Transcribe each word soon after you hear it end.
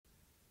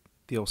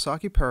The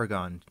Osaki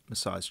Paragon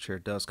massage chair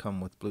does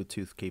come with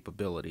Bluetooth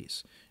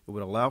capabilities. It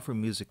would allow for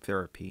music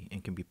therapy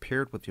and can be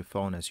paired with your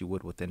phone as you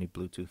would with any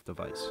Bluetooth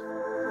device.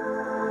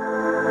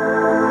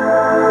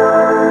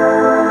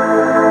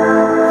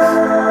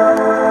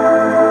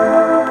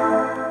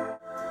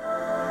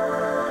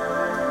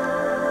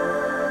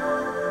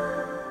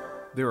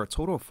 There are a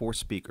total of 4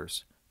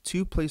 speakers,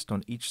 2 placed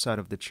on each side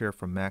of the chair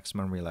for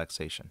maximum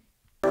relaxation.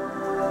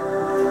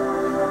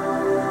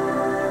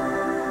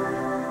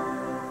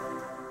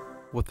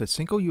 With a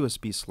single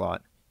USB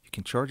slot, you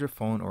can charge your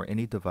phone or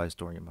any device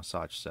during your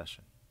massage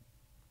session.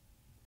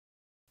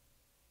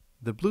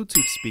 The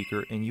Bluetooth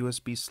speaker and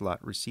USB slot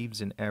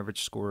receives an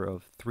average score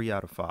of 3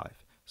 out of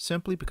 5,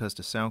 simply because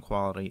the sound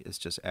quality is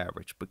just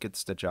average but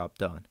gets the job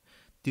done.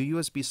 The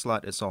USB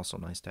slot is also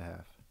nice to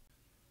have.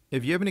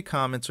 If you have any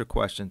comments or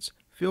questions,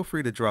 feel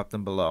free to drop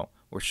them below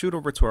or shoot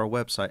over to our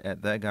website at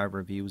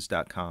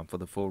thatguyreviews.com for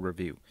the full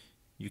review.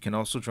 You can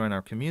also join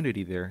our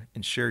community there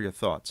and share your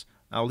thoughts.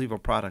 I'll leave a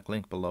product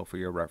link below for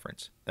your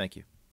reference. Thank you.